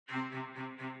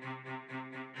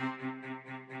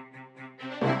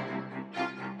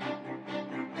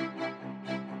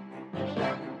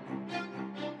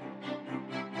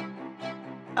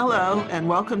Hello, and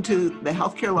welcome to the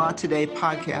Healthcare Law Today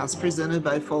podcast presented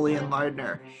by Foley and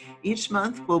Lardner. Each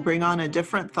month, we'll bring on a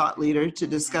different thought leader to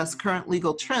discuss current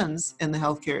legal trends in the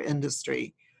healthcare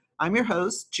industry. I'm your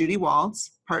host, Judy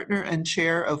Waltz, partner and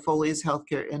chair of Foley's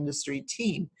healthcare industry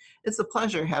team. It's a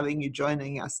pleasure having you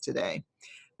joining us today.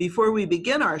 Before we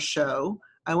begin our show,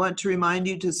 I want to remind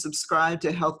you to subscribe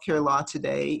to Healthcare Law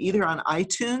Today, either on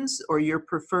iTunes or your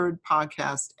preferred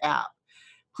podcast app.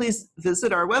 Please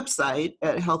visit our website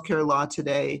at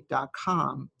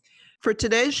healthcarelawtoday.com. For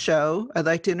today's show, I'd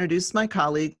like to introduce my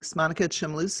colleagues, Monica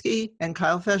Chmielewski and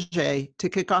Kyle Faget, to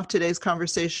kick off today's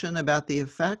conversation about the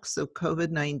effects of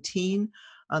COVID-19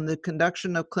 on the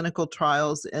conduction of clinical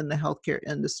trials in the healthcare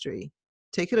industry.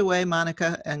 Take it away,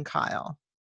 Monica and Kyle.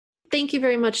 Thank you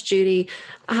very much, Judy.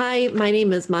 Hi, my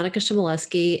name is Monica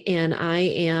Chmielewski, and I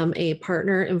am a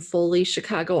partner in Foley's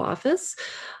Chicago office.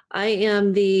 I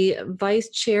am the vice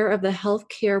chair of the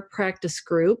healthcare practice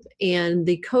group and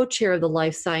the co-chair of the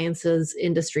life sciences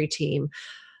industry team.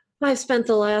 I've spent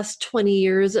the last 20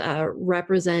 years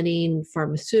representing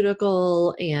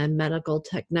pharmaceutical and medical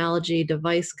technology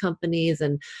device companies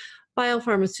and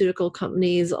biopharmaceutical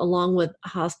companies, along with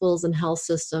hospitals and health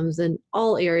systems in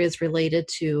all areas related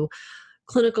to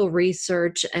clinical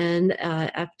research and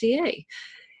FDA.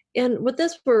 And with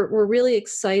this, we're really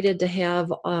excited to have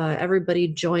everybody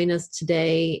join us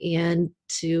today and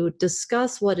to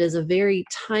discuss what is a very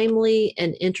timely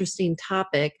and interesting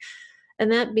topic, and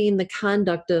that being the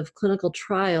conduct of clinical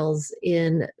trials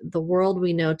in the world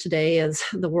we know today as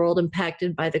the world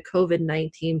impacted by the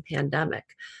COVID-19 pandemic.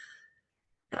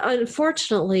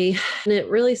 Unfortunately, it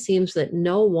really seems that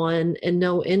no one and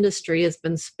no industry has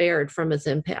been spared from its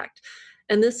impact.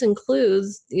 And this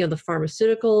includes, the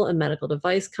pharmaceutical and medical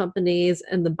device companies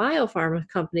and the biopharma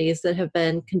companies that have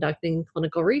been conducting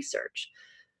clinical research.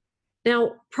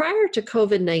 Now, prior to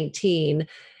COVID-19,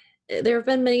 there have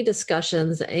been many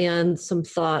discussions and some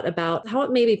thought about how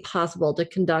it may be possible to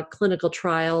conduct clinical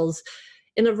trials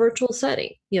in a virtual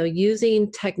setting,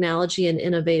 using technology and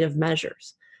innovative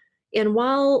measures. And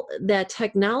while that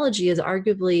technology has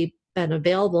arguably been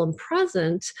available and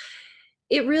present,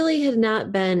 it really had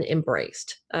not been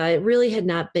embraced. It really had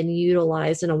not been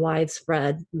utilized in a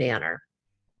widespread manner.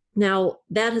 Now,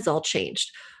 that has all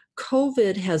changed.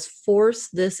 COVID has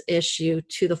forced this issue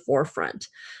to the forefront.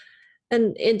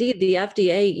 And indeed, the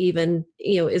FDA even,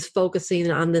 is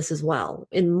focusing on this as well.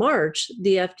 In March,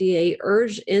 the FDA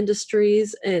urged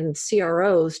industries and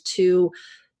CROs to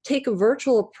take a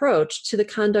virtual approach to the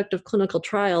conduct of clinical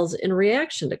trials in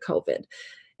reaction to COVID.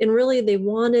 And really, they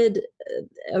wanted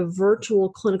a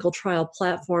virtual clinical trial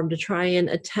platform to try and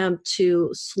attempt to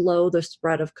slow the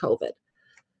spread of COVID.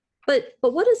 But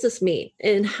what does this mean?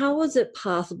 And how is it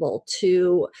possible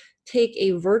to take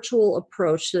a virtual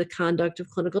approach to the conduct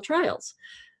of clinical trials?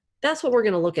 That's what we're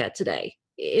going to look at today.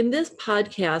 In this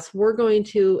podcast, we're going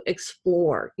to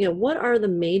explore, what are the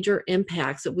major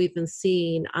impacts that we've been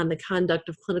seeing on the conduct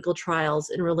of clinical trials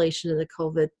in relation to the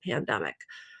COVID pandemic?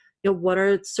 What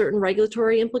are certain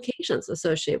regulatory implications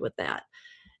associated with that?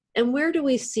 And where do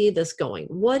we see this going?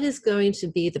 What is going to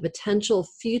be the potential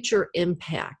future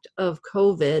impact of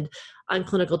COVID on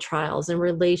clinical trials in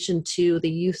relation to the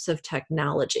use of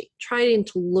technology? Trying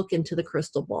to look into the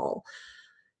crystal ball.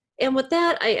 And with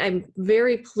that, I'm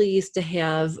very pleased to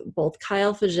have both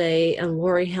Kyle Faget and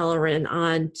Lori Halloran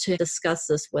on to discuss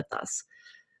this with us.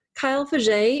 Kyle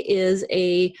Faget is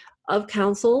of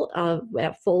counsel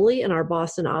at Foley in our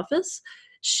Boston office.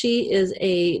 She is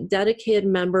a dedicated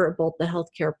member of both the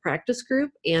healthcare practice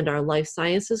group and our life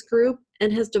sciences group,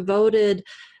 and has devoted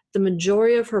the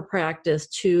majority of her practice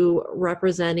to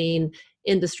representing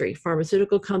industry,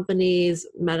 pharmaceutical companies,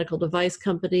 medical device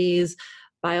companies,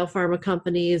 biopharma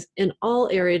companies, in all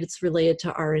areas related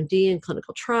to R&D and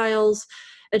clinical trials.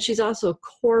 And she's also a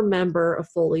core member of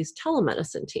Foley's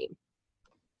telemedicine team.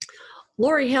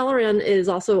 Lori Halloran is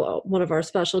also one of our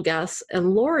special guests,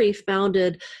 and Lori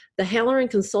founded the Halloran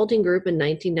Consulting Group in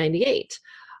 1998.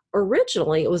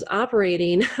 Originally, it was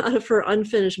operating out of her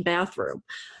unfinished bathroom.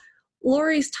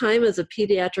 Lori's time as a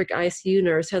pediatric ICU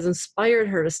nurse has inspired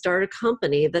her to start a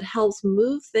company that helps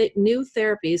move new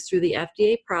therapies through the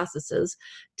FDA processes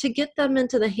to get them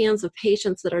into the hands of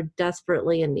patients that are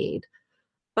desperately in need.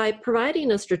 By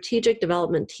providing a strategic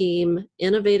development team,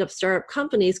 innovative startup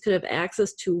companies could have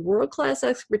access to world-class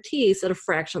expertise at a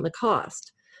fraction of the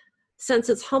cost. Since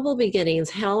its humble beginnings,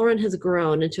 Halloran has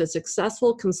grown into a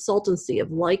successful consultancy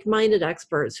of like-minded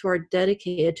experts who are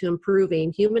dedicated to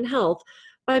improving human health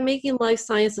by making life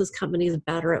sciences companies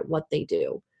better at what they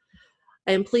do.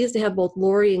 I am pleased to have both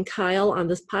Lori and Kyle on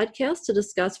this podcast to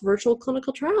discuss virtual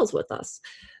clinical trials with us.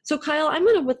 So Kyle, I'm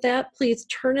going to, with that, please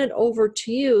turn it over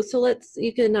to you. So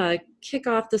you can kick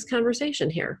off this conversation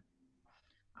here.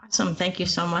 Awesome. Thank you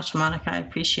so much, Monica. I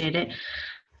appreciate it.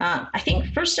 I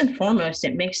think first and foremost,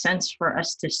 it makes sense for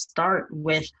us to start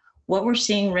with what we're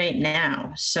seeing right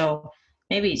now. So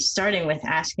maybe starting with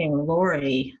asking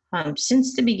Lori,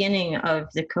 since the beginning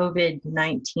of the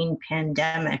COVID-19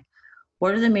 pandemic,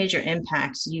 what are the major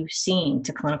impacts you've seen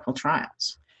to clinical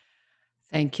trials?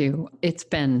 Thank you. It's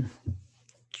been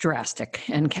drastic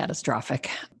and catastrophic.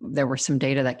 There were some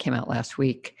data that came out last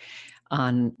week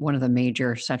on one of the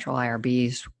major central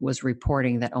IRBs was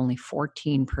reporting that only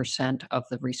 14% of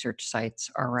the research sites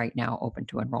are right now open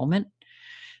to enrollment.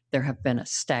 There have been a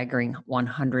staggering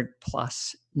 100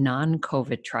 plus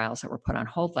non-COVID trials that were put on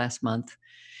hold last month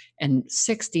and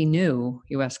 60 new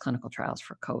US clinical trials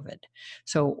for COVID.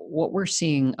 So what we're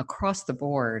seeing across the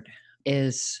board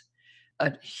is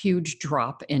a huge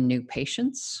drop in new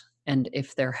patients. And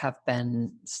if there have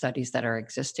been studies that are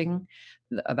existing,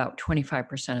 about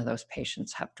 25% of those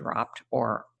patients have dropped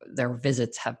or their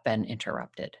visits have been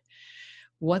interrupted.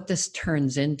 What this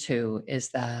turns into is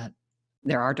that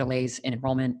there are delays in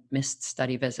enrollment, missed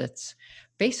study visits.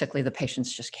 Basically, the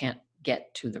patients just can't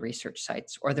get to the research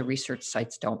sites or the research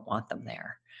sites don't want them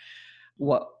there.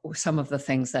 Some of the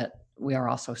things that we are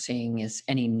also seeing is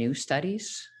any new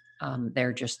studies,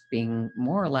 they're just being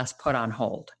more or less put on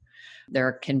hold.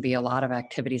 There can be a lot of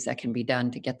activities that can be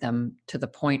done to get them to the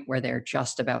point where they're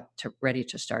just ready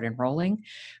to start enrolling,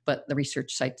 but the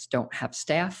research sites don't have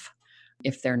staff.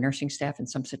 If they're nursing staff, in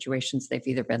some situations, they've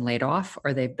either been laid off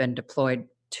or they've been deployed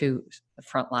to the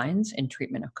front lines in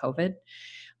treatment of COVID.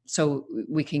 So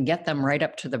we can get them right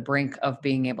up to the brink of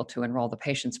being able to enroll the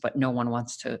patients, but no one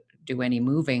wants to do any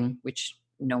moving, which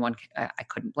I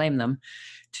couldn't blame them,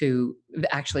 to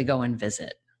actually go and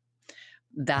visit.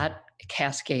 That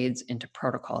cascades into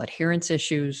protocol adherence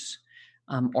issues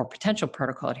or potential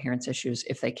protocol adherence issues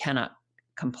if they cannot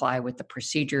comply with the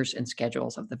procedures and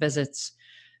schedules of the visits.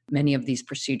 Many of these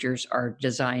procedures are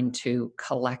designed to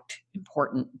collect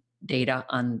important data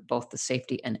on both the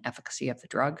safety and efficacy of the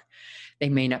drug. They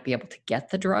may not be able to get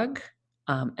the drug,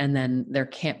 and then there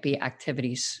can't be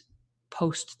activities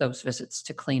post those visits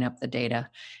to clean up the data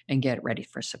and get it ready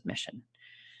for submission.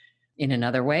 In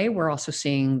another way, we're also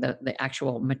seeing the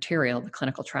actual material, the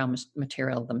clinical trial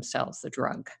material themselves, the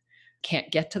drug,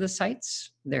 can't get to the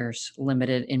sites. There's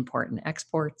limited import and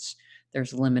exports.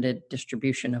 There's limited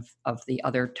distribution of the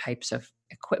other types of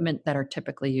equipment that are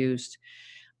typically used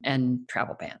and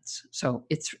travel bans. So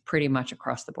it's pretty much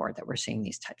across the board that we're seeing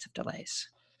these types of delays.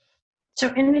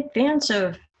 So in advance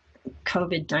of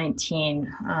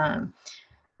COVID-19,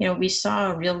 we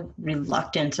saw a real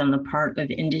reluctance on the part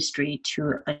of industry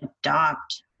to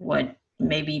adopt what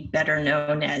may be better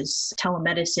known as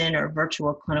telemedicine or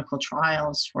virtual clinical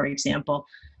trials, for example,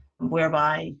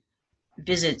 whereby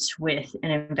visits with an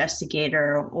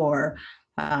investigator or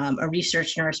a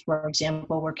research nurse, for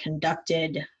example, were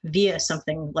conducted via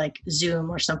something like Zoom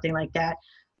or something like that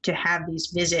to have these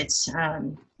visits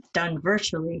done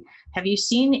virtually. Have you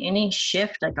seen any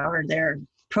shift? Like, are there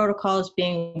protocols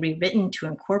being rewritten to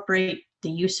incorporate the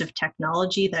use of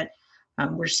technology that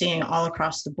we're seeing all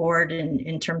across the board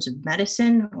in terms of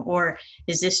medicine? Or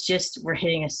is this just we're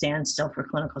hitting a standstill for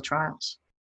clinical trials?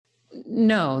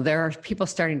 No, there are people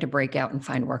starting to break out and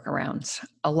find workarounds.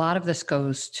 A lot of this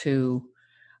goes to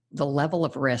the level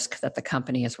of risk that the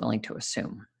company is willing to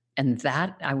assume. And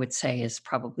that, I would say, is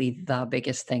probably the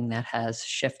biggest thing that has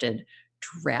shifted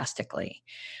drastically.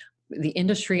 The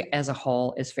industry as a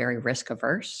whole is very risk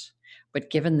averse, but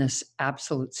given this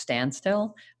absolute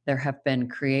standstill, there have been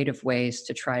creative ways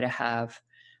to try to have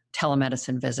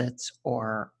telemedicine visits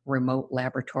or remote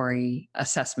laboratory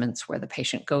assessments where the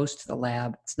patient goes to the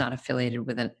lab. It's not affiliated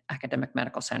with an academic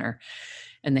medical center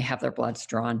and they have their bloods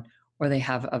drawn, or they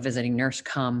have a visiting nurse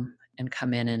come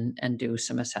in and do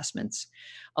some assessments.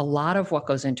 A lot of what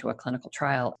goes into a clinical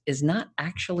trial is not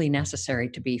actually necessary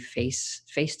to be face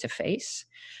to face.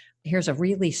 Here's a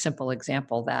really simple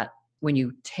example that when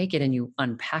you take it and you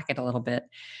unpack it a little bit,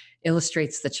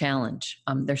 illustrates the challenge.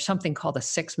 There's something called a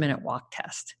 6-minute walk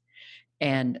test.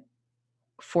 And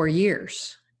for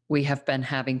years, we have been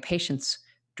having patients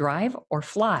drive or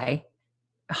fly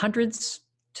hundreds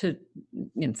to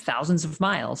thousands of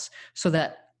miles so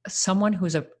that someone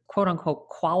who's a quote unquote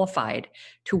qualified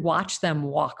to watch them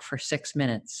walk for 6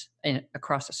 minutes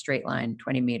across a straight line,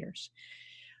 20 meters,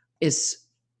 is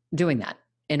doing that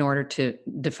in order to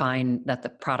define that the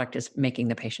product is making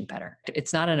the patient better.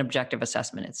 It's not an objective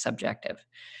assessment, it's subjective.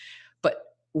 But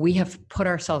we have put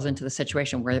ourselves into the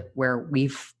situation where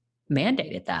we've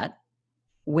mandated that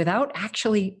without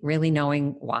actually really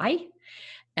knowing why.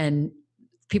 And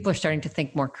people are starting to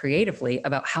think more creatively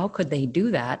about how could they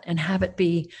do that and have it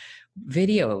be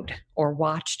videoed or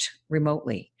watched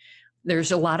remotely.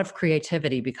 There's a lot of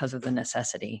creativity because of the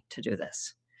necessity to do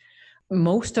this.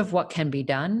 Most of what can be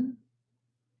done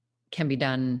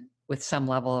with some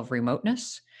level of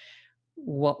remoteness.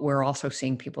 What we're also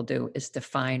seeing people do is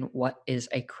define what is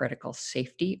a critical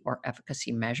safety or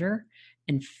efficacy measure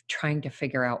and trying to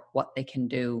figure out what they can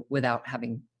do without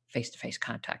having face-to-face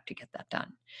contact to get that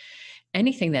done.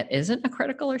 Anything that isn't a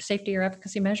critical or safety or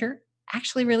efficacy measure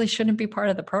actually really shouldn't be part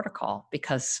of the protocol,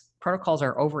 because protocols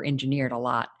are over-engineered a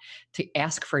lot to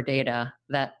ask for data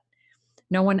that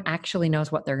no one actually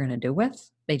knows what they're going to do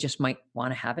with. They just might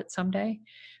want to have it someday.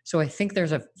 So I think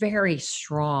there's a very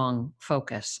strong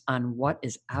focus on what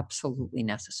is absolutely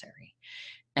necessary,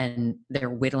 and they're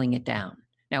whittling it down.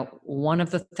 Now, one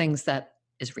of the things that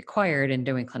is required in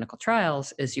doing clinical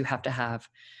trials is you have to have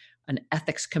an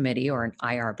ethics committee or an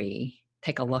IRB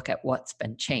take a look at what's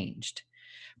been changed.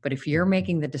 But if you're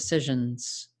making the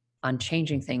decisions on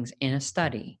changing things in a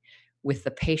study with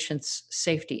the patient's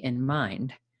safety in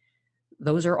mind,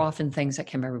 those are often things that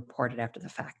can be reported after the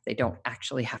fact. They don't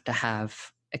actually have to have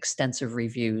extensive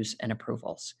reviews and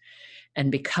approvals.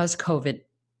 And because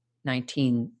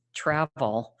COVID-19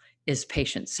 travel is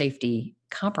patient safety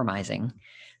compromising,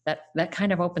 that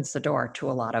kind of opens the door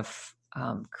to a lot of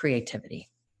creativity.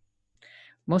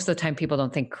 Most of the time, people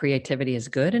don't think creativity is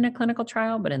good in a clinical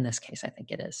trial, but in this case, I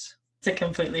think it is. It's a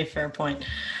completely fair point.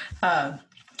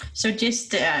 So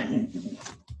just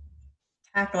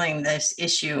tackling this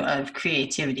issue of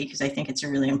creativity, because I think it's a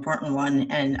really important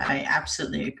one, and I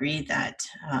absolutely agree that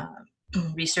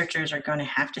researchers are going to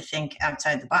have to think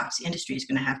outside the box. Industry is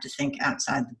going to have to think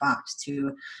outside the box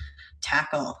to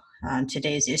tackle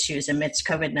today's issues amidst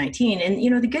COVID-19.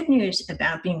 And, the good news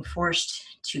about being forced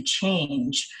to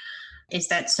change is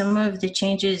that some of the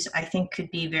changes, I think, could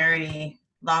be very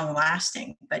long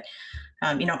lasting. But,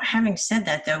 having said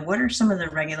that, though, what are some of the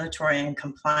regulatory and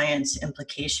compliance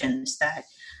implications that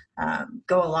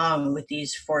go along with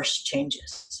these forced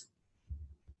changes?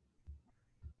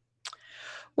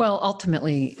 Well,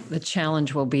 ultimately, the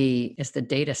challenge will be, is the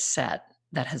data set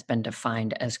that has been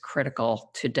defined as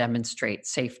critical to demonstrate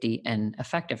safety and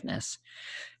effectiveness,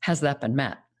 has that been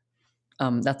met?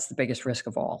 That's the biggest risk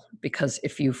of all, because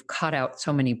if you've cut out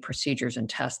so many procedures and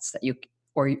tests that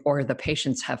or the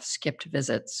patients have skipped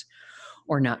visits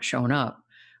or not shown up,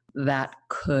 that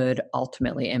could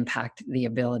ultimately impact the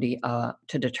ability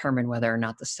to determine whether or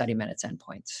not the study met its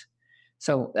endpoints.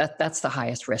 So that's the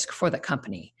highest risk for the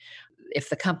company. If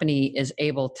the company is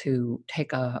able to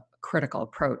take a critical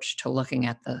approach to looking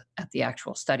at the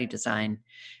actual study design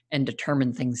and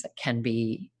determine things that can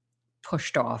be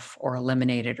pushed off or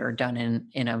eliminated or done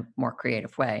in a more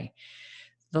creative way,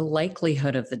 the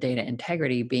likelihood of the data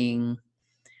integrity being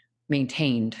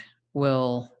maintained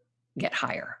will get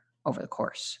higher over the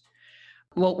course.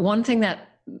 Well, one thing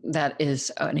that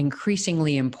is an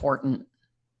increasingly important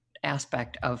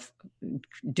aspect of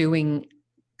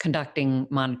conducting,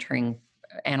 monitoring,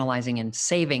 analyzing, and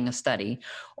saving a study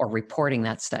or reporting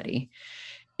that study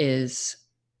is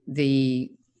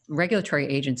the regulatory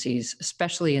agencies,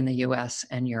 especially in the US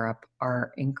and Europe,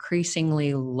 are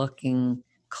increasingly looking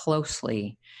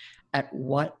closely at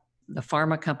what the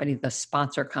pharma company, the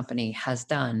sponsor company, has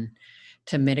done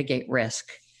to mitigate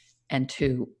risk and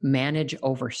to manage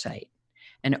oversight.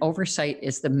 And oversight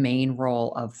is the main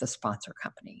role of the sponsor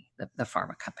company, the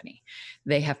pharma company.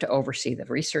 They have to oversee the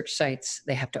research sites.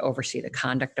 They have to oversee the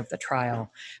conduct of the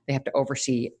trial. They have to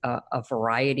oversee a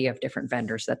variety of different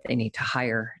vendors that they need to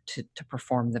hire to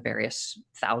perform the various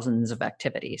thousands of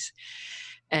activities.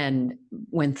 And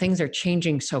when things are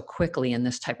changing so quickly in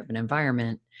this type of an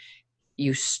environment,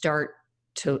 you start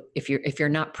to, if you're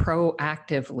not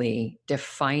proactively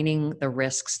defining the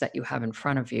risks that you have in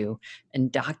front of you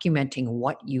and documenting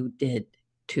what you did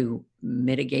to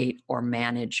mitigate or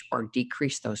manage or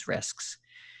decrease those risks,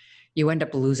 you end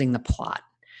up losing the plot.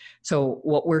 So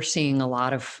what we're seeing a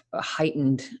lot of a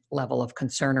heightened level of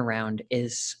concern around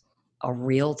is a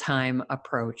real-time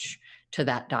approach to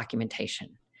that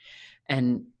documentation.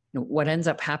 And what ends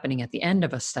up happening at the end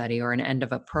of a study or an end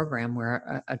of a program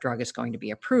where a drug is going to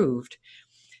be approved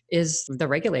is the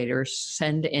regulators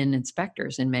send in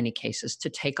inspectors in many cases to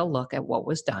take a look at what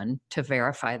was done to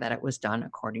verify that it was done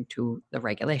according to the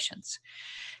regulations.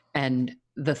 And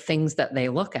the things that they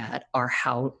look at are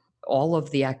how all of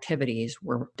the activities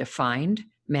were defined,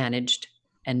 managed,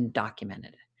 and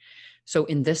documented. So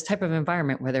in this type of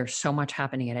environment where there's so much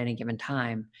happening at any given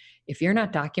time, if you're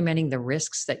not documenting the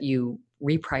risks that you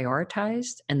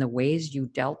reprioritized and the ways you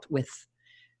dealt with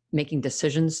making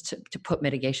decisions to put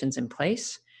mitigations in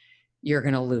place, you're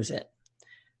going to lose it.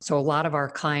 So a lot of our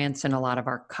clients and a lot of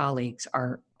our colleagues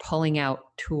are pulling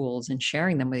out tools and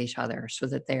sharing them with each other so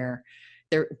that they're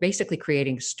basically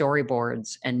creating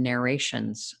storyboards and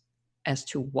narrations as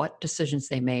to what decisions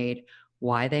they made,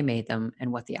 why they made them,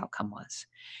 and what the outcome was.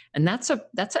 And that's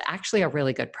actually a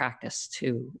really good practice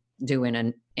to do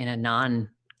in a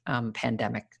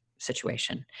non-pandemic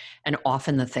situation. And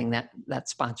often the thing that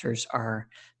sponsors are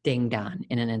dinged on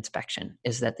in an inspection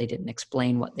is that they didn't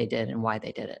explain what they did and why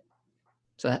they did it.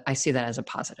 So I see that as a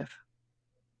positive.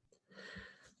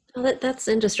 Well, that's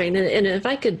interesting. And if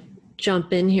I could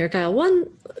jump in here, Kyle,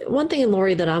 one thing,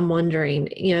 Lori, that I'm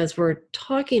wondering, as we're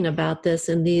talking about this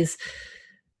and these,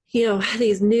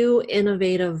 these new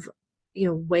innovative,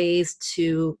 ways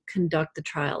to conduct the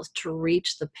trials, to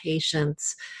reach the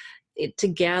patients, to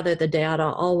gather the data,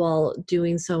 all while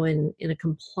doing so in a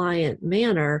compliant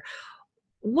manner.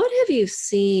 What have you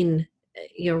seen,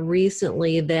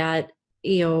 recently that,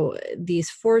 these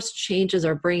forced changes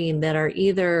are bringing that are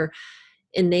either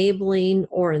enabling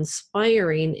or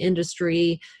inspiring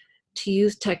industry to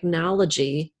use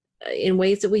technology in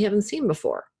ways that we haven't seen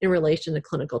before in relation to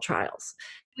clinical trials?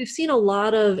 We've seen a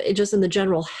lot of, just in the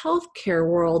general healthcare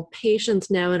world, patients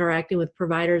now interacting with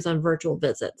providers on virtual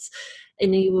visits.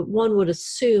 And one would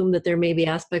assume that there may be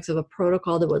aspects of a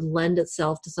protocol that would lend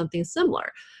itself to something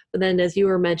similar. But then, as you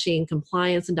were mentioning,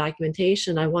 compliance and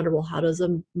documentation, I wonder, well, how does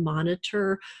a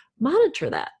monitor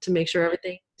that to make sure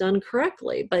everything's done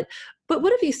correctly? But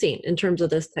what have you seen in terms of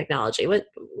this technology?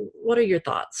 What are your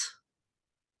thoughts?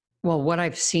 Well, what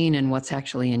I've seen and what's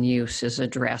actually in use is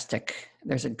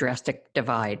there's a drastic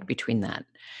divide between that.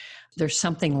 There's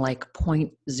something like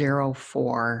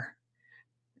 0.04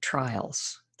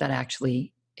 trials that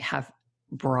actually have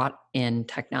brought in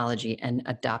technology and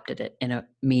adopted it in a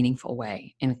meaningful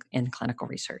way in clinical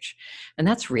research. And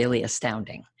that's really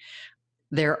astounding.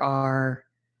 There are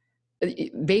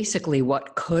basically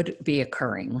what could be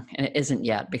occurring, and it isn't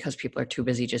yet because people are too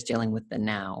busy just dealing with the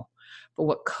now, but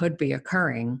what could be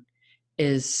occurring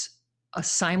is a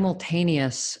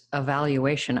simultaneous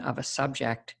evaluation of a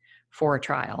subject for a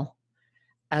trial,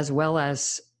 as well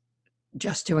as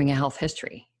just doing a health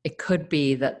history. It could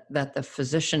be that the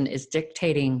physician is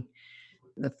dictating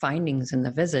the findings in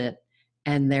the visit,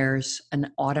 and there's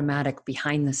an automatic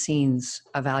behind the scenes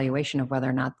evaluation of whether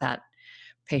or not that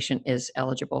patient is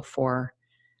eligible for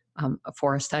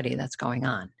a study that's going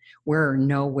on. We're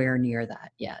nowhere near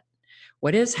that yet.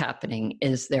 What is happening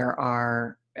is there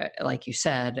are, like you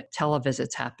said,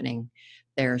 televisits happening.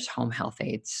 There's home health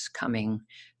aides coming.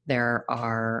 There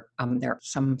are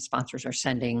some sponsors are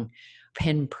sending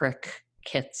pinprick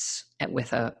kits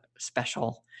with a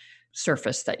special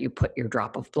surface that you put your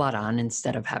drop of blood on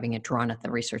instead of having it drawn at the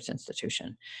research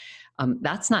institution.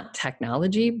 That's not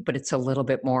technology, but it's a little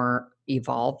bit more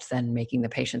evolved than making the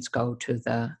patients go to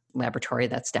the laboratory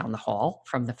that's down the hall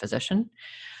from the physician.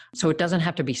 So it doesn't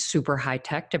have to be super high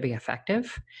tech to be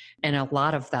effective. And a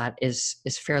lot of that is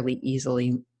fairly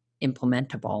easily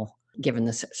implementable given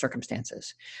the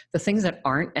circumstances. The things that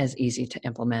aren't as easy to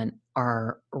implement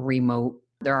are remote.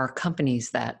 There are companies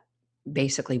that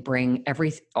basically bring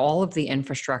all of the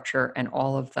infrastructure and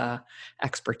all of the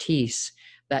expertise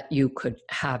that you could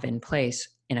have in place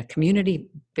in a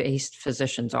community-based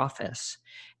physician's office,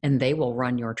 and they will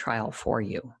run your trial for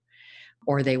you,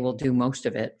 or they will do most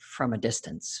of it from a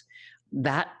distance.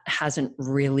 That hasn't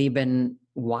really been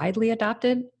widely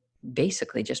adopted,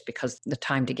 basically just because the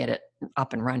time to get it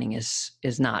up and running is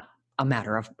not a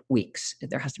matter of weeks.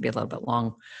 There has to be a little bit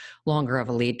longer of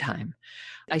a lead time.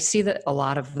 I see that a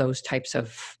lot of those types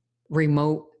of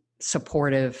remote,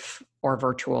 supportive, or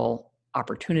virtual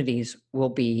opportunities will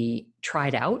be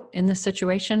tried out in this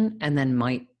situation and then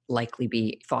might likely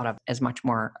be thought of as much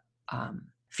more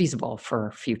feasible for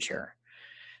future.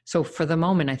 So for the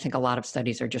moment, I think a lot of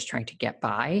studies are just trying to get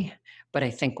by, but I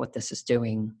think what this is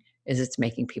doing is it's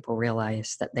making people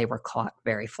realize that they were caught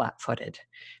very flat-footed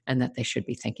and that they should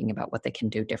be thinking about what they can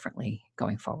do differently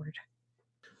going forward.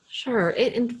 Sure.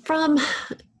 And from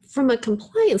a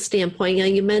compliance standpoint,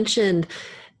 you mentioned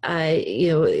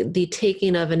the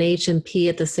taking of an H&P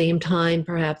at the same time.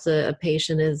 Perhaps a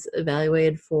patient is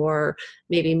evaluated for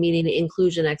maybe meeting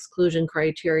inclusion/exclusion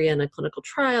criteria in a clinical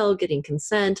trial, getting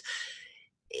consent.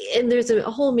 And there's a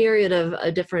whole myriad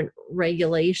of different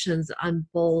regulations on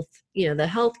both, the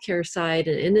healthcare side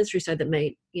and industry side that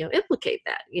may, implicate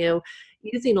that.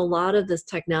 Using a lot of this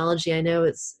technology, I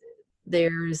know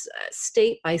there's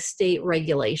state by state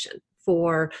regulation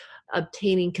for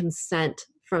obtaining consent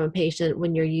from a patient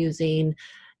when you're using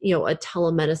a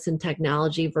telemedicine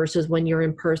technology versus when you're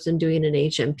in person doing an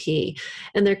HMP.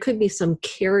 And there could be some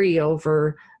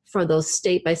carryover for those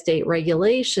state-by-state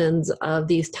regulations of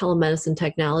these telemedicine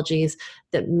technologies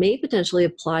that may potentially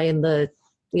apply in the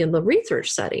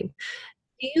research setting.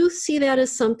 Do you see that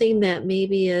as something that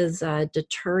maybe is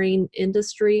deterring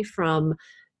industry from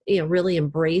really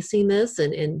embracing this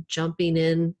and jumping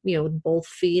in with both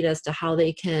feet as to how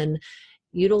they can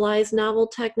utilize novel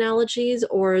technologies?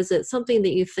 Or is it something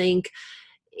that you think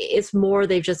it's more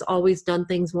they've just always done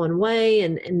things one way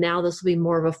and now this will be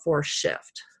more of a forced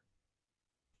shift?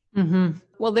 Mm-hmm.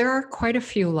 Well, there are quite a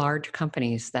few large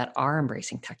companies that are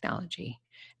embracing technology,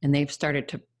 and they've started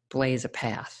to blaze a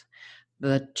path.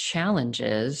 The challenge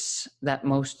is that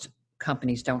most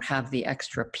companies don't have the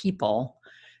extra people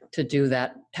to do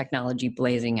that technology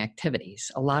blazing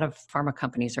activities. A lot of pharma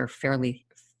companies are fairly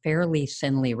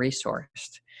thinly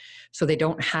resourced, so they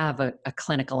don't have a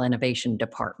clinical innovation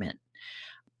department.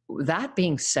 That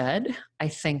being said, I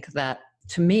think that,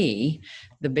 to me,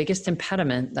 the biggest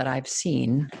impediment that I've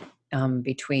seen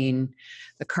between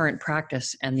the current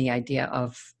practice and the idea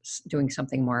of doing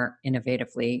something more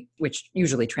innovatively, which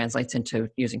usually translates into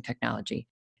using technology,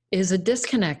 is a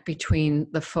disconnect between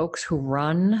the folks who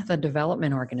run the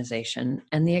development organization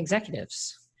and the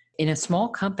executives. In a small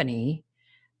company,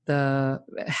 the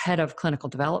head of clinical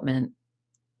development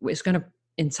is going to,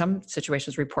 in some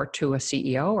situations, report to a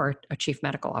CEO or a chief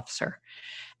medical officer.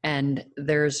 And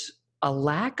there's a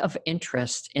lack of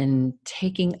interest in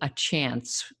taking a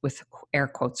chance, with air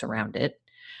quotes around it,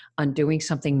 on doing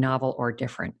something novel or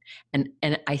different. And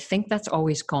I think that's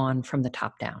always gone from the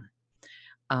top down.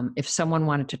 If someone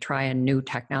wanted to try a new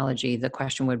technology, the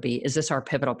question would be, is this our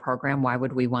pivotal program? Why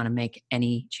would we want to make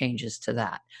any changes to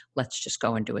that? Let's just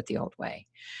go and do it the old way.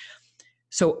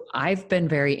 So I've been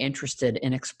very interested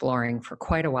in exploring for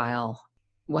quite a while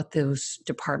what those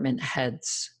department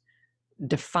heads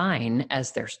define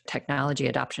as their technology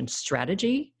adoption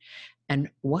strategy and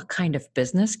what kind of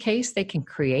business case they can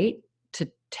create to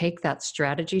take that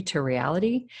strategy to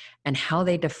reality, and how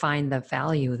they define the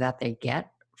value that they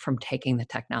get from taking the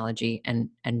technology and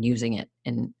using it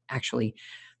and actually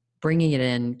bringing it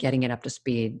in, getting it up to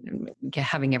speed,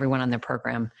 having everyone on their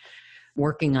program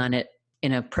working on it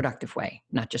in a productive way,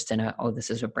 not just in this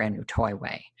is a brand new toy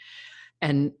way.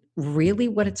 And really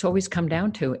what it's always come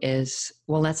down to is,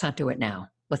 well, let's not do it now.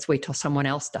 Let's wait till someone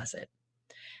else does it.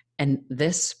 And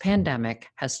this pandemic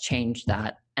has changed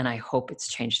that. And I hope it's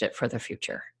changed it for the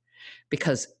future,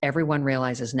 because everyone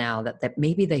realizes now that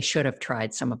maybe they should have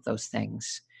tried some of those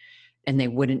things and they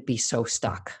wouldn't be so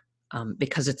stuck,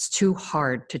 because it's too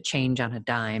hard to change on a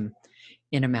dime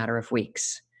in a matter of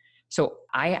weeks. So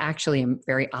I actually am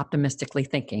very optimistically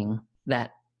thinking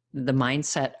that the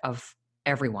mindset of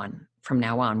everyone from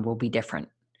now on will be different,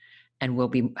 and will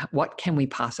be, what can we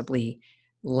possibly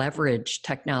leverage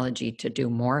technology to do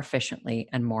more efficiently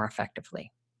and more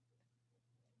effectively?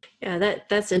 Yeah,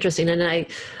 that's interesting. And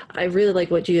I really like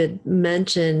what you had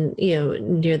mentioned,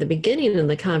 near the beginning of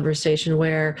the conversation,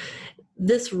 where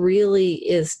this really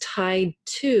is tied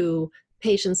to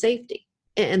patient safety.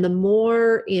 And the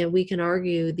more, we can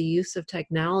argue the use of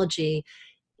technology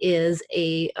is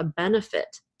a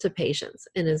benefit to patients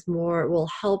and will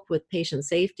help with patient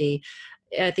safety,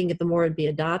 I think the more it'd be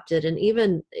adopted. And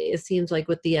even it seems like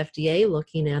with the FDA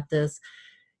looking at this,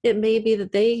 it may be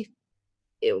that they,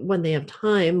 when they have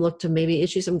time, look to maybe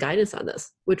issue some guidance on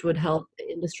this, which would help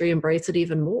the industry embrace it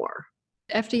even more.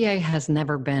 FDA has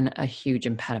never been a huge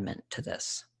impediment to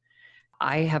this.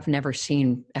 I have never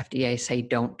seen FDA say,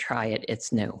 don't try it,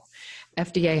 it's new.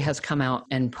 FDA has come out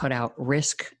and put out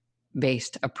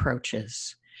risk-based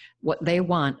approaches. What they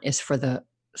want is for the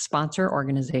sponsor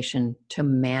organization to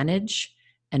manage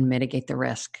and mitigate the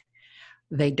risk.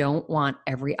 They don't want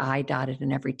every I dotted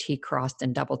and every T crossed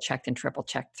and double checked and triple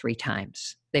checked 3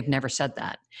 times. They've never said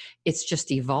that. It's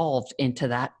just evolved into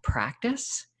that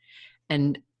practice.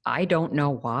 And I don't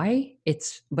know why,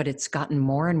 but it's gotten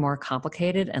more and more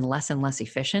complicated and less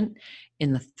efficient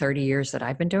in the 30 years that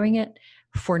I've been doing it,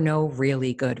 for no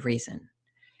really good reason.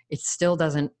 It still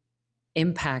doesn't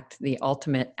impact the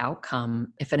ultimate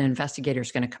outcome if an investigator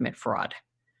is going to commit fraud.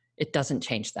 It doesn't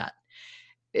change that.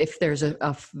 If there's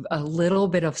a little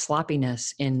bit of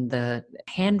sloppiness in the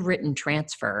handwritten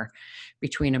transfer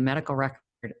between a medical record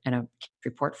and a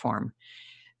report form,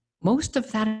 most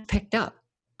of that is picked up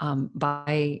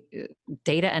by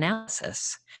data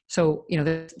analysis. So,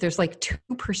 there's like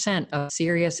 2% of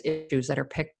serious issues that are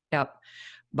picked up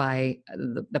by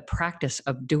the practice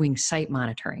of doing site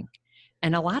monitoring.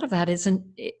 And a lot of that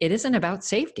isn't about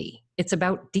safety. It's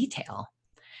about detail.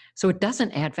 So it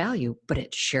doesn't add value, but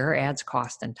it sure adds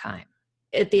cost and time.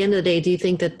 At the end of the day, do you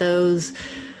think that those,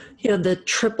 the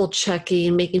triple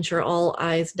checking, making sure all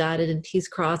I's dotted and T's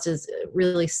crossed is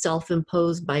really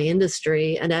self-imposed by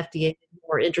industry, and FDA is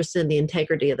more interested in the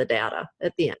integrity of the data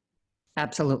at the end?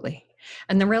 Absolutely.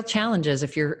 And the real challenge is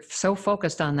if you're so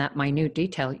focused on that minute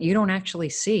detail, you don't actually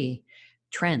see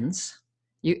trends.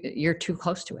 You're too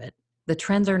close to it. The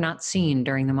trends are not seen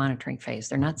during the monitoring phase.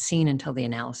 They're not seen until the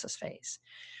analysis phase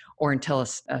or until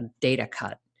a data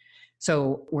cut.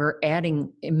 So we're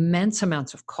adding immense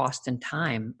amounts of cost and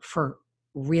time for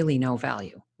really no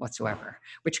value whatsoever,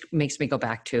 which makes me go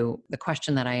back to the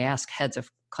question that I ask heads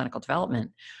of clinical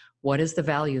development. What is the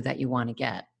value that you want to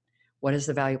get? What is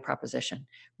the value proposition?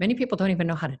 Many people don't even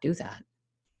know how to do that.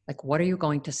 Like, what are you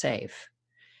going to save?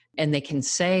 And they can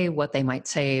say what they might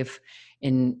save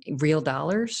in real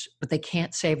dollars, but they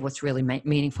can't save what's really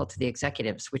meaningful to the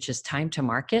executives, which is time to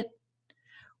market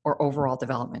or overall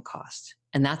development cost.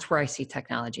 And that's where I see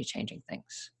technology changing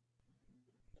things.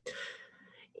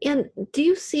 And do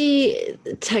you see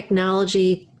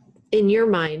technology, in your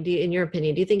mind, in your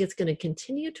opinion, do you think it's going to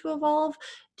continue to evolve?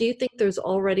 Do you think there's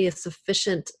already a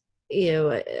sufficient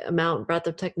amount, breadth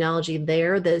of technology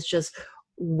there that's just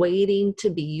waiting to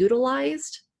be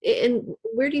utilized? And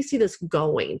where do you see this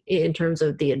going in terms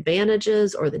of the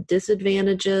advantages or the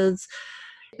disadvantages?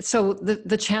 So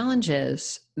the challenge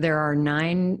is there are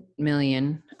 9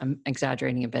 million, I'm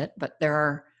exaggerating a bit, but there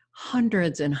are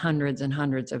hundreds and hundreds and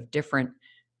hundreds of different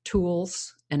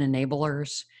tools and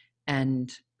enablers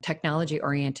and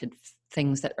technology-oriented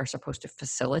things that are supposed to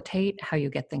facilitate how you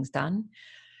get things done.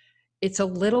 It's a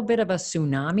little bit of a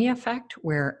tsunami effect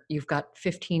where you've got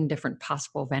 15 different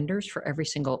possible vendors for every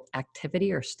single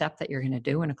activity or step that you're going to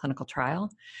do in a clinical trial.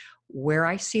 Where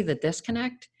I see the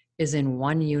disconnect is in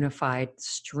one unified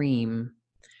stream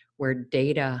where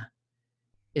data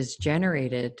is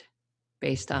generated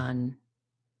based on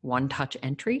one-touch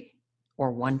entry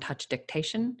or one-touch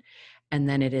dictation, and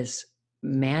then it is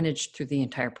managed through the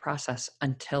entire process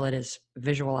until it is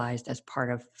visualized as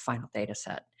part of the final data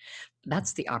set.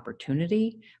 That's the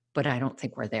opportunity, but I don't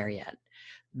think we're there yet.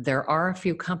 There are a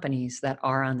few companies that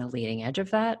are on the leading edge of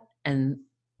that, and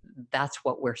that's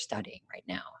what we're studying right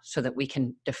now so that we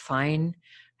can define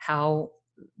how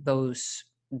those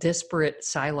disparate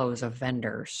silos of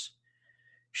vendors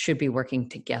should be working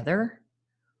together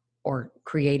or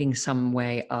creating some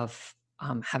way of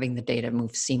having the data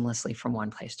move seamlessly from one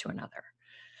place to another.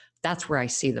 That's where I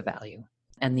see the value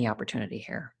and the opportunity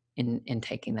here in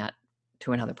taking that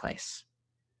to another place.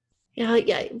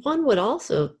 Yeah. One would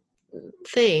also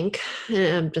think,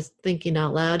 and I'm just thinking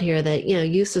out loud here, that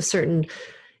use of certain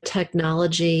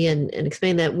technology and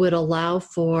expand that would allow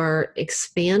for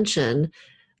expansion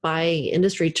by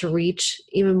industry to reach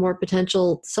even more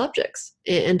potential subjects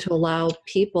and to allow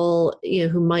people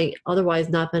who might otherwise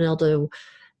not been able to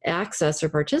access or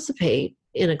participate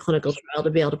in a clinical trial to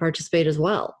be able to participate as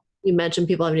well. You mentioned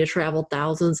people having to travel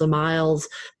thousands of miles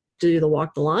to do the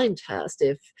walk the line test.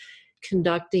 If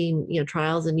conducting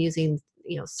trials and using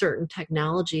certain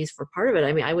technologies for part of it,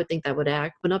 I mean, I would think that would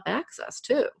open up access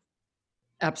too.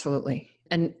 Absolutely.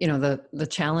 And the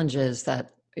challenge is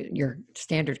that your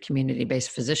standard community-based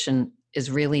physician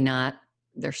is really not,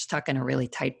 they're stuck in a really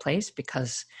tight place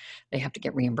because they have to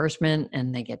get reimbursement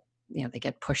and they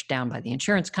get pushed down by the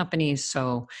insurance companies.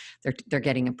 So they're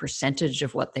getting a percentage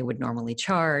of what they would normally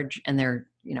charge, and they're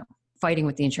fighting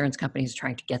with the insurance companies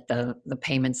trying to get the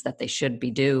payments that they should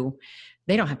be due.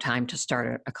 They don't have time to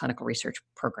start a clinical research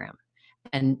program.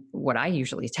 And what I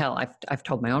usually tell, I've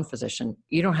told my own physician,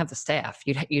 you don't have the staff.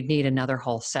 You'd need another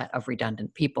whole set of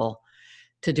redundant people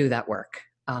to do that work.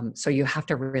 So you have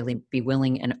to really be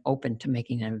willing and open to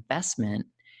making an investment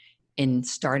in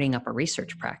starting up a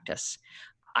research practice.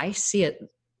 I see it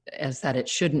as that it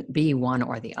shouldn't be one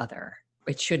or the other.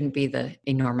 It shouldn't be the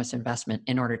enormous investment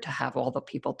in order to have all the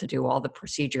people to do all the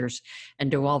procedures and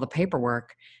do all the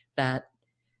paperwork that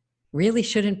really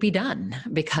shouldn't be done,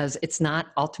 because it's not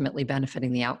ultimately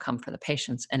benefiting the outcome for the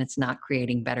patients and it's not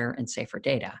creating better and safer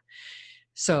data.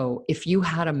 So if you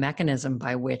had a mechanism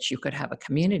by which you could have a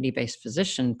community-based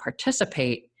physician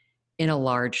participate in a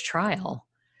large trial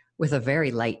with a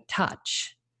very light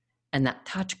touch, and that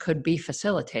touch could be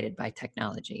facilitated by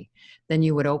technology, then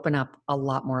you would open up a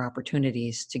lot more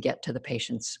opportunities to get to the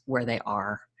patients where they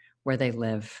are, where they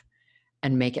live,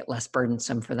 and make it less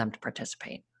burdensome for them to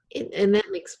participate. And that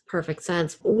makes perfect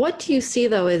sense. What do you see,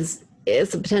 though, as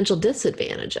the potential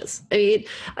disadvantages? I mean,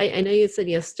 I know you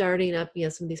said, starting up,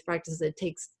 some of these practices, it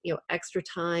takes, extra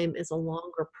time, is a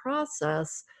longer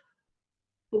process.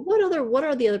 But what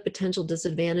are the other potential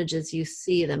disadvantages you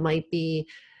see that might be,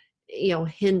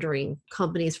 hindering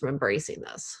companies from embracing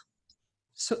this?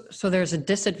 So there's a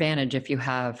disadvantage if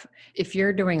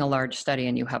you're doing a large study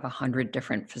and you have 100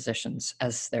 different physicians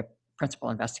as their principal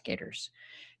investigators,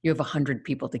 you have 100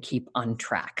 people to keep on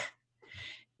track.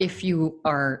 If you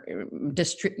are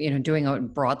doing a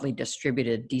broadly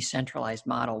distributed, decentralized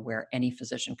model where any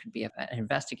physician could be an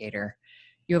investigator,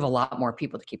 you have a lot more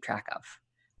people to keep track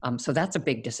of. So that's a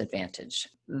big disadvantage.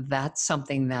 That's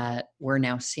something that we're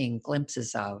now seeing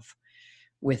glimpses of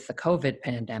with the COVID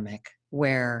pandemic,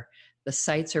 where the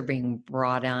sites are being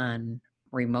brought on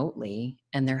remotely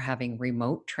and they're having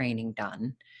remote training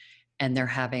done and they're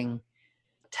having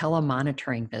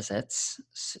telemonitoring visits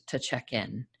to check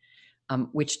in,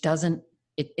 which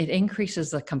it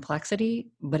increases the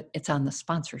complexity, but it's on the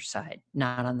sponsor side,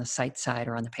 not on the site side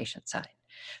or on the patient side.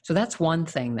 So that's one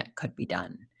thing that could be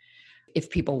done if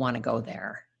people want to go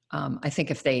there. I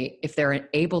think if they're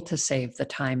able to save the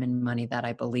time and money that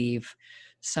I believe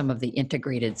some of the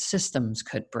integrated systems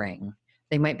could bring,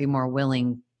 they might be more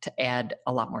willing to add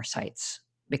a lot more sites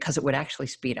because it would actually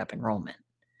speed up enrollment.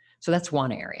 So that's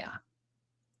one area,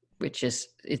 which is,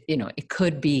 it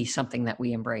could be something that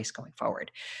we embrace going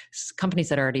forward. Companies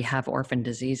that already have orphan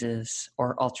diseases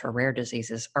or ultra rare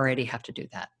diseases already have to do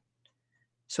that.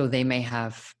 So they may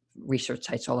have research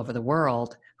sites all over the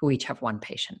world who each have one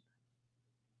patient.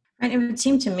 And it would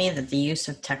seem to me that the use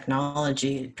of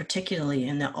technology, particularly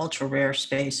in the ultra rare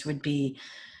space, would be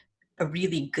a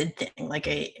really good thing. Like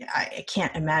I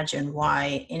can't imagine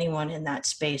why anyone in that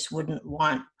space wouldn't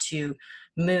want to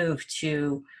move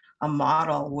to a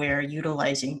model where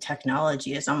utilizing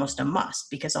technology is almost a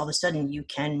must, because all of a sudden you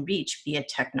can reach via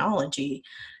technology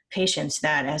patients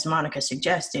that, as Monica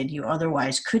suggested, you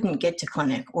otherwise couldn't get to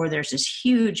clinic, or there's this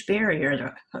huge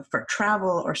barrier for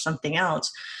travel or something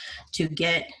else to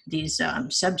get these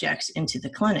subjects into the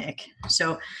clinic.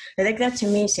 So I think that to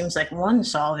me seems like one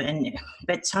solve,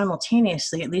 but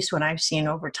simultaneously, at least what I've seen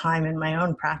over time in my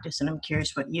own practice, and I'm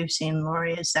curious what you've seen,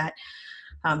 Lori, is that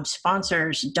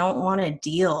sponsors don't want to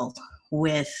deal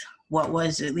with what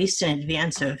was, at least in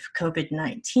advance of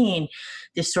COVID-19,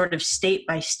 this sort of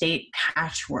state-by-state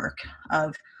patchwork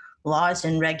of laws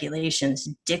and regulations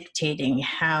dictating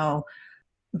how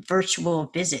virtual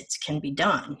visits can be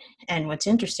done. And what's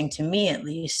interesting to me, at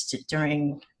least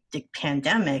during the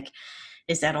pandemic,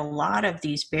 is that a lot of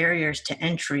these barriers to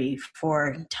entry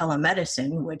for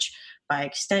telemedicine, which by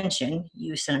extension,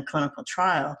 use in a clinical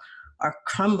trial, are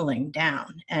crumbling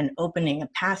down and opening a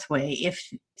pathway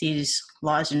if these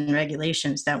laws and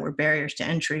regulations that were barriers to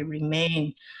entry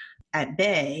remain at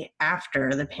bay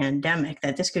after the pandemic,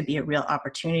 that this could be a real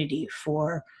opportunity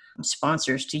for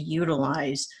sponsors to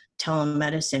utilize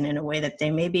telemedicine in a way that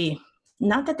they maybe,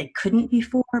 not that they couldn't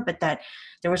before, but that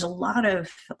there was a lot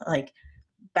of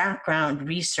background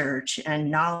research and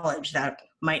knowledge that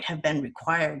might have been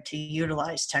required to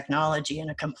utilize technology in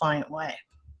a compliant way.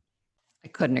 I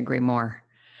couldn't agree more.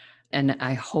 And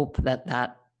I hope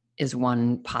that is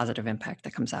one positive impact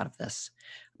that comes out of this.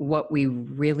 What we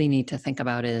really need to think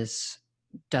about is,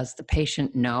 does the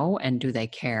patient know and do they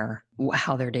care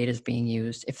how their data is being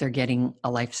used if they're getting a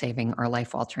life-saving or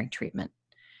life-altering treatment?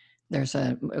 There's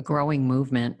a growing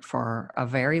movement for a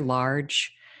very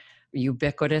large,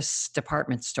 ubiquitous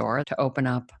department store to open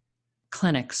up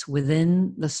clinics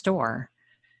within the store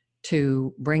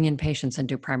to bring in patients and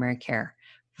do primary care.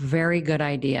 Very good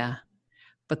idea.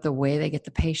 But the way they get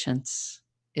the patients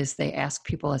is they ask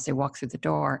people as they walk through the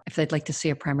door if they'd like to see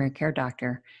a primary care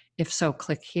doctor. If so,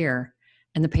 click here.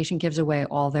 And the patient gives away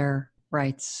all their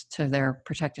rights to their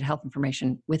protected health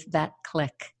information with that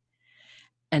click.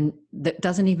 And that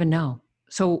doesn't even know.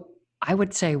 So I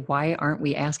would say, why aren't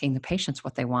we asking the patients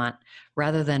what they want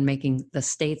rather than making the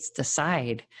states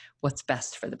decide what's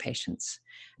best for the patients?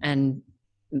 And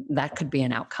that could be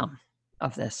an outcome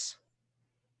of this.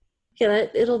 Yeah,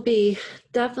 it'll be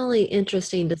definitely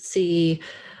interesting to see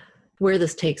where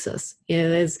this takes us.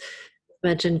 As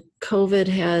mentioned, COVID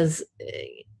has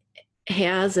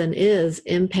and is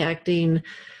impacting,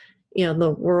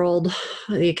 the world,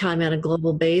 the economy on a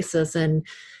global basis, and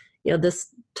this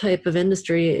type of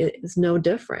industry is no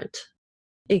different.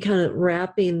 And kind of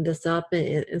wrapping this up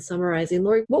and summarizing,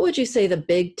 Lori, what would you say the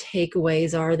big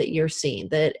takeaways are that you're seeing?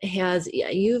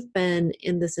 You've been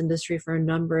in this industry for a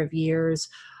number of years.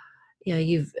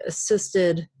 You've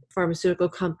assisted pharmaceutical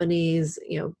companies,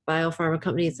 biopharma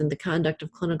companies in the conduct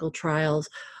of clinical trials.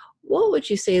 What would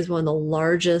you say is one of the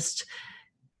largest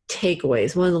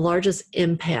takeaways, one of the largest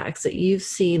impacts that you've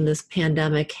seen this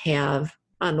pandemic have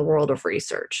on the world of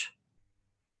research?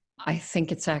 I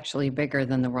think it's actually bigger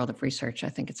than the world of research. I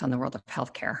think it's on the world of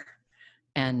healthcare.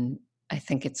 And I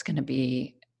think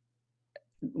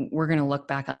we're going to look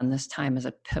back on this time as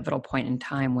a pivotal point in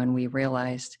time when we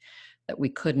realized that we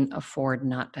couldn't afford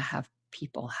not to have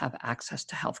people have access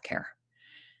to healthcare.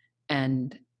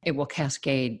 And it will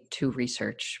cascade to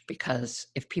research, because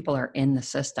if people are in the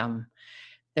system,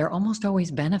 they're almost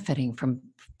always benefiting from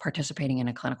participating in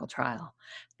a clinical trial.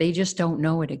 They just don't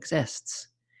know it exists.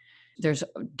 There's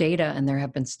data, and there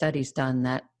have been studies done,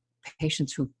 that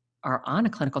patients who are on a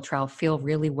clinical trial feel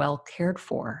really well cared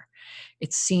for.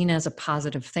 It's seen as a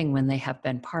positive thing when they have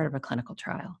been part of a clinical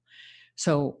trial.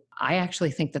 So I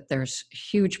actually think that there's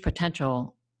huge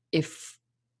potential if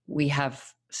we have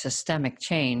systemic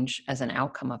change as an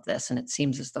outcome of this. And it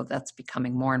seems as though that's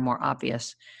becoming more and more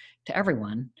obvious to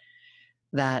everyone,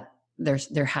 that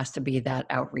there has to be that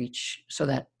outreach so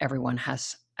that everyone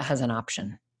has an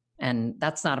option. And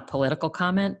that's not a political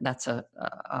comment, that's a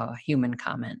human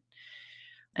comment.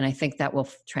 And I think that will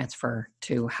transfer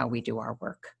to how we do our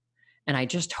work. And I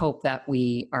just hope that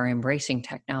we are embracing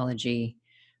technology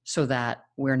so that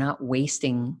we're not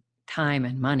wasting time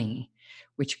and money,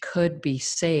 which could be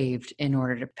saved in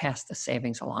order to pass the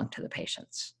savings along to the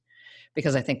patients.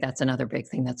 Because I think that's another big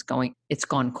thing it's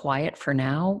gone quiet for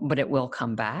now, but it will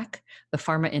come back. The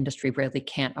pharma industry really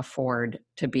can't afford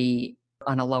to be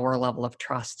on a lower level of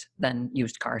trust than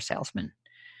used car salesmen.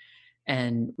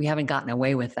 And we haven't gotten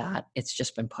away with that. It's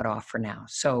just been put off for now.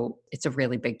 So it's a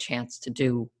really big chance to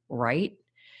do right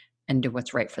and do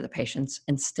what's right for the patients,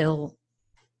 and still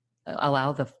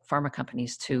allow the pharma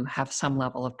companies to have some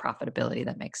level of profitability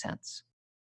that makes sense.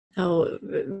 Oh,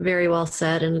 very well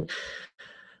said. And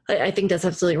I think that's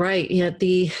absolutely right. At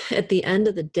the end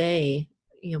of the day,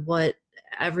 what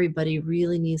everybody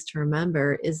really needs to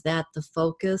remember is that the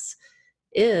focus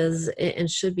is and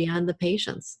should be on the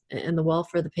patients and the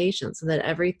welfare of the patients, so that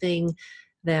everything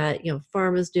that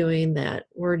pharma is doing, that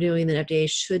we're doing, that FDA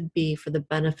should be for the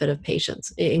benefit of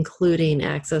patients, including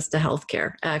access to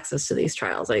healthcare, access to these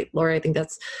trials. Lori, I think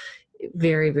that's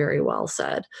very, very well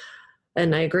said,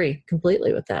 and I agree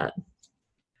completely with that.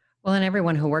 Well, and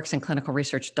everyone who works in clinical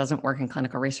research doesn't work in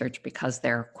clinical research because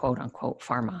they're quote unquote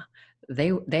pharma.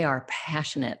 They are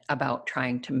passionate about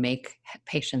trying to make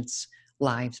patients'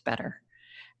 lives better.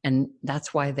 And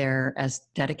that's why they're as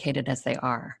dedicated as they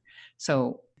are.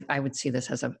 So I would see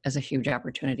this as a huge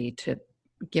opportunity to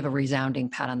give a resounding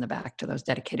pat on the back to those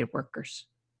dedicated workers.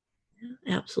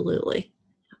 Absolutely.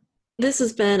 This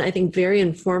has been, I think, very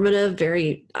informative.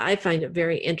 I find it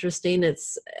very interesting.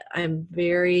 I'm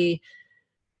very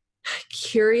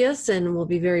curious, and will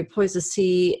be very poised to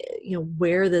see,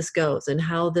 where this goes and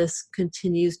how this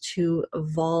continues to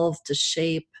evolve to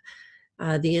shape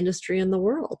the industry and the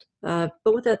world. But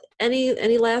with that,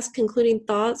 any last concluding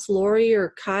thoughts, Lori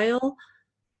or Kyle?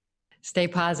 Stay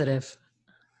positive.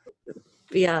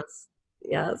 Yes,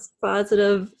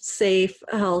 positive, safe,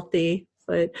 healthy.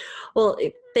 But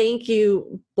thank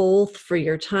you both for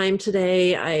your time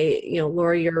today.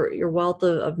 Lori, your wealth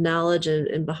of knowledge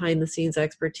and behind the scenes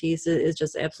expertise is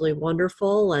just absolutely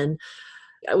wonderful. And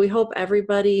we hope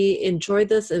everybody enjoyed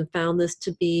this and found this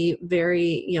to be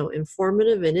very,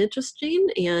 informative and interesting.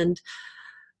 And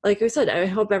like I said, I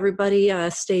hope everybody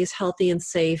stays healthy and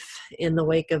safe in the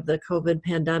wake of the COVID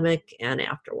pandemic and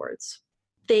afterwards.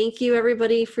 Thank you,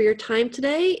 everybody, for your time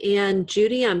today. And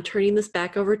Judy, I'm turning this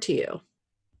back over to you.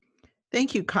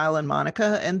 Thank you, Kyle and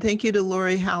Monica, and thank you to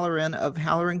Lori Halloran of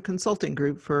Halloran Consulting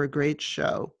Group for a great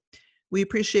show. We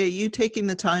appreciate you taking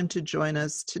the time to join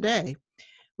us today.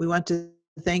 We want to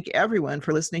thank everyone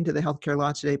for listening to the Healthcare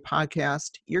Law Today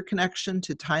podcast, your connection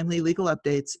to timely legal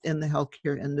updates in the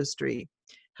healthcare industry.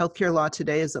 Healthcare Law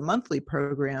Today is a monthly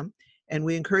program, and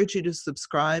we encourage you to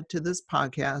subscribe to this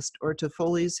podcast or to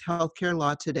Foley's Healthcare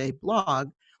Law Today blog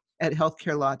at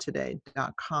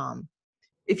healthcarelawtoday.com.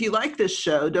 If you like this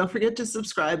show, don't forget to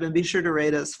subscribe and be sure to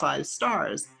rate us 5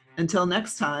 stars. Until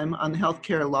next time on the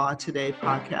Healthcare Law Today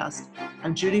podcast,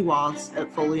 I'm Judy Waltz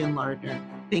at Foley & Lardner.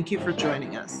 Thank you for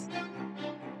joining us.